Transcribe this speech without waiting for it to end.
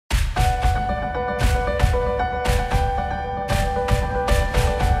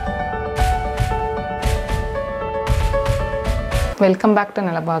Welcome back to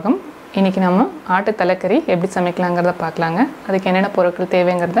நிலபாகம். இன்றைக்கி நம்ம ஆட்டு தலைக்கறி எப்படி சமைக்கலாங்கிறத பார்க்கலாங்க. அதுக்கு என்னென்ன பொருட்கள்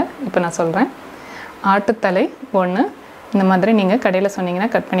தேவைங்கிறத இப்போ நான் சொல்கிறேன். ஆட்டுத்தலை ஒன்று இந்த மாதிரி நீங்கள் கடையில் சொன்னீங்கன்னா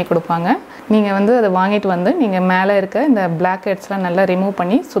கட் பண்ணி கொடுப்பாங்க. நீங்கள் அதை வாங்கிட்டு வந்து நீங்கள் மேலே இருக்க இந்த பிளாக் ஹெட்ஸ்லாம் நல்லா ரிமூவ்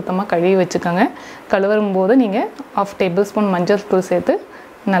பண்ணி சுத்தமாக கழுவி வச்சுக்கோங்க. கழுவும் போது நீங்கள் 1/2 டேபிள் ஸ்பூன் மஞ்சள் தூள் சேர்த்து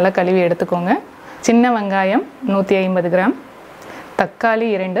நல்லா கழுவி எடுத்துக்கோங்க. சின்ன வெங்காயம் 150 கிராம், தக்காளி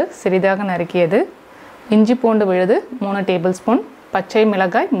 2 சிறிதாக நறுக்கியது, இஞ்சி பூண்டு விழுது 3 டேபிள் ஸ்பூன், பச்சை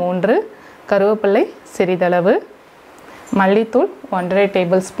மிளகாய் 3, கருவேப்பிலை சிறிதளவு, மல்லித்தூள் 1.5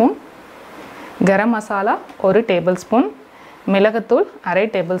 table spoon, garam masala 1 table spoon, மிளகுத்தூள் 1/2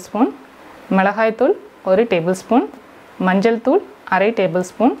 டேபிள் ஸ்பூன், மிளகாய்த்தூள் 1 டேபிள் ஸ்பூன், மஞ்சள் தூள் 1/2 டேபிள்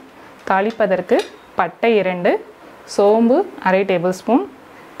ஸ்பூன், தாளிப்பதற்கு பட்டை 2, சோம்பு 1/2 டேபிள் ஸ்பூன்,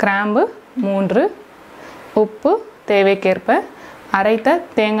 கிராம்பு 3, உப்பு தேவைக்கேற்ப, அரைத்த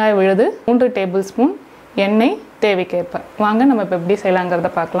தேங்காய் விழுது 3 டேபிள் ஸ்பூன், எண்ணெய் தேவைக்கேற்ப. வாங்க நம்ம இப்போ எப்படி செய்யலாங்கிறத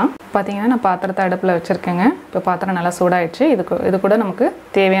பார்க்கலாம். பார்த்தீங்கன்னா நான் பாத்திரத்தை அடுப்பில் வச்சுருக்கேங்க. இப்போ பாத்திரம் நல்லா சூடாயிடுச்சு. இது கூட நமக்கு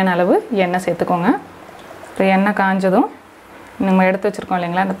தேவையான அளவு எண்ணெய் சேர்த்துக்கோங்க. இப்போ எண்ணெய் காஞ்சதும் நம்ம எடுத்து வச்சுருக்கோம்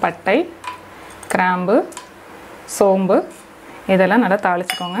இல்லைங்களா, இந்த பட்டை, கிராம்பு, சோம்பு இதெல்லாம் நல்லா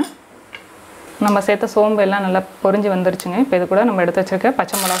தாளிச்சுக்கோங்க. நம்ம சேர்த்த சோம்பு எல்லாம் நல்லா பொரிஞ்சு வந்துருச்சுங்க. இப்போ இது கூட நம்ம எடுத்து வச்சுருக்க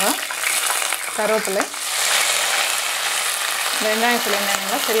பச்சை மிளகா, கருவேப்பிலை, வெங்காயம்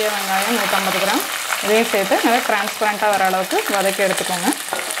சொல்லியிருந்தாங்களா, பெரிய வெங்காயம் 150 கிராம் இதையும் சேர்த்து நல்லா டிரான்ஸ்பரண்ட்டாக வர அளவுக்கு வதக்கி எடுத்துக்கோங்க.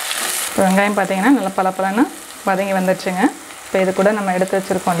 இப்போ வெங்காயம் பார்த்திங்கன்னா நல்லா பலப்பலன்னு வதங்கி வந்துடுச்சுங்க. இப்போ இது கூட நம்ம எடுத்து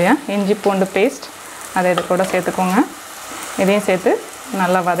வச்சுருக்கோம் இல்லையா இஞ்சி பூண்டு பேஸ்ட், அதை இது கூட சேர்த்துக்கோங்க. இதையும் சேர்த்து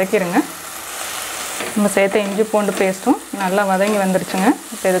நல்லா வதக்கிடுங்க. நம்ம சேர்த்த இஞ்சி பூண்டு பேஸ்ட்டும் நல்லா வதங்கி வந்துருச்சுங்க.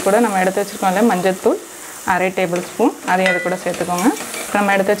 இப்போ இது கூட நம்ம எடுத்து வச்சுருக்கோம் இல்லையா மஞ்சள்தூள் 1/2 டேபிள் ஸ்பூன், அதையும் இது கூட சேர்த்துக்கோங்க. இப்போ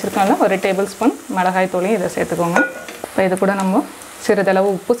நம்ம எடுத்து வச்சுருக்கோம்ல 1 டேபிள் ஸ்பூன் மிளகாய் தூளையும் இதை சேர்த்துக்கோங்க. இப்போ இது கூட நம்ம சிறிதளவு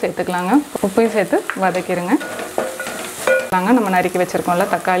உப்பு சேர்த்துக்கலாங்க. உப்பையும் சேர்த்து வதக்கிடுங்க. நம்ம நறுக்கி வச்சுருக்கோம்ல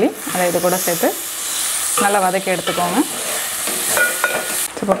தக்காளி, அதை இது கூட சேர்த்து நல்லா வதக்கி எடுத்துக்கோங்க.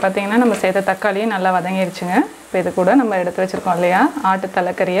 இப்போ பார்த்திங்கன்னா நம்ம சேர்த்த தக்காளியும் நல்லா வதங்கிடுச்சுங்க. இப்போ இது கூட நம்ம எடுத்து வச்சுருக்கோம் இல்லையா ஆட்டு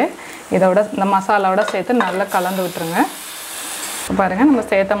தலைக்கறியை இதோட இந்த மசாலாவோட சேர்த்து நல்லா கலந்து விட்டுருங்க. இப்போ பாருங்கள் நம்ம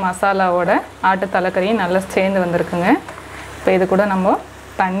சேர்த்த மசாலாவோட ஆட்டு தலைக்கறியும் நல்லா சேர்ந்து வந்திருக்குங்க. இப்போ இது கூட நம்ம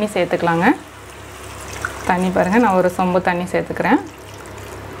தண்ணி சேர்த்துக்கலாங்க. தண்ணி பாருங்கள், நான் ஒரு சொம்பு தண்ணி சேர்த்துக்கிறேன்.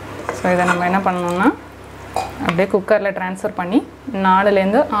 ஸோ இதை நம்ம என்ன பண்ணணும்னா அப்படியே குக்கரில் ட்ரான்ஸ்ஃபர் பண்ணி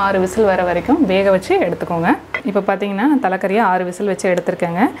 4லேருந்து 6 விசில் வர வரைக்கும் வேக வச்சு எடுத்துக்கோங்க. இப்போ பார்த்தீங்கன்னா நான் தலைக்கறியை 6 விசில் வச்சு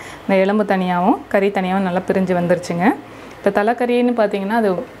எடுத்துருக்கேங்க. இந்த எலும்பு தனியாகவும் கறி தனியாகவும் நல்லா பிரிஞ்சு வந்துருச்சுங்க. இப்போ தலைக்கறின்னு பார்த்தீங்கன்னா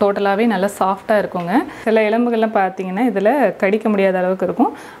அது டோட்டலாகவே நல்லா சாஃப்டாக இருக்குங்க. சில எலும்புகள்லாம் பார்த்தீங்கன்னா இதில் கடிக்க முடியாத அளவுக்கு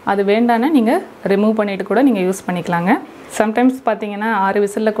இருக்கும். அது வேண்டான்னா நீங்கள் ரிமூவ் பண்ணிவிட்டு கூட நீங்கள் யூஸ் பண்ணிக்கலாங்க. சம்டைம்ஸ் பார்த்தீங்கன்னா 6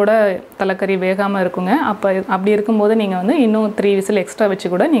 விசிலில் கூட தலைக்கறி வேகாமல் இருக்குங்க. அப்படி இருக்கும்போது நீங்கள் இன்னும் 3 விசில் எக்ஸ்ட்ரா வச்சு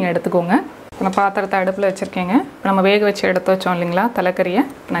கூட நீங்கள் எடுத்துக்கோங்க. நான் பாத்திரத்தை அடுப்பில் வச்சுருக்கேங்க. நம்ம வேக வச்சு எடுத்து வச்சோம் இல்லைங்களா தலைக்கறியை,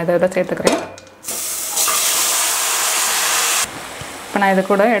 நான் இதோட சேர்த்துக்கிறேன். இப்போ நான் இது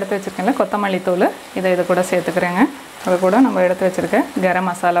கூட எடுத்து வச்சுருக்கேன்ல கொத்தமல்லி தூள், இது கூட சேர்த்துக்கிறேங்க. அது கூட நம்ம எடுத்து வச்சுருக்க கரம்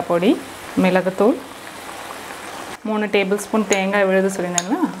மசாலா பொடி, மிளகுத்தூள், 3 டேபிள் ஸ்பூன் தேங்காய் விழுது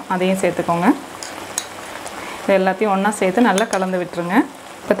சொல்லியிருந்தேங்களா, அதையும் சேர்த்துக்கோங்க. இது எல்லாத்தையும் ஒன்றா சேர்த்து நல்லா கலந்து விட்டுருங்க.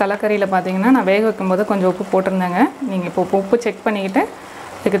 இப்போ தலைக்கறியில் பார்த்தீங்கன்னா நான் வேக வைக்கும்போது கொஞ்சம் உப்பு போட்டிருந்தேங்க. நீங்கள் இப்போ உப்பு செக் பண்ணிக்கிட்டு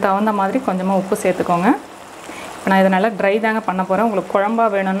இதுக்கு தகுந்த மாதிரி கொஞ்சமாக உப்பு சேர்த்துக்கோங்க. இப்போ நான் இதை நல்லா ட்ரை தாங்க பண்ண போகிறேன். உங்களுக்கு குழம்பா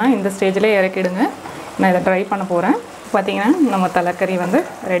வேணும்னா இந்த ஸ்டேஜ்லேயே இறக்கிடுங்க. நான் இதை ட்ரை பண்ண போகிறேன். பார்த்திங்கன்னா நம்ம தலைக்கறி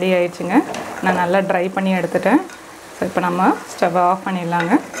ரெடி ஆயிடுச்சுங்க. நான் நல்லா ட்ரை பண்ணி எடுத்துட்டேன். ஸோ இப்போ நம்ம ஸ்டவ்வை ஆஃப்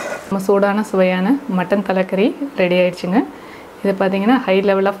பண்ணிடலாங்க. நம்ம சூடான சுவையான மட்டன் தலைக்கறி ரெடி ஆயிடுச்சுங்க. இது பார்த்திங்கன்னா high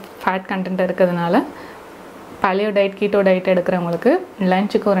level of fat content இருக்கிறதுனால பாலியோ டயட் கீட்டோ டயட் எடுக்கிறவங்களுக்கு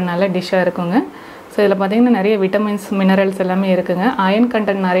லஞ்சுக்கு ஒரு நல்ல டிஷ்ஷாக இருக்குங்க. ஸோ இதில் பார்த்திங்கன்னா நிறைய விட்டமின்ஸ் மினரல்ஸ் எல்லாமே இருக்குதுங்க. அயன்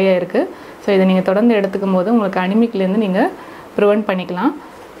கண்டென்ட் நிறைய இருக்குது. ஸோ இதை நீங்கள் தொடர்ந்து எடுத்துக்கும் போது உங்களுக்கு அனிமிக்லேருந்து நீங்கள் ப்ரிவென்ட் பண்ணிக்கலாம்.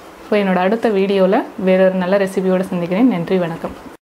 ஸோ என்னோடய அடுத்த வீடியோவில் வேறு ஒரு நல்ல ரெசிபியோடு சந்திக்கிறேன். நன்றி, வணக்கம்.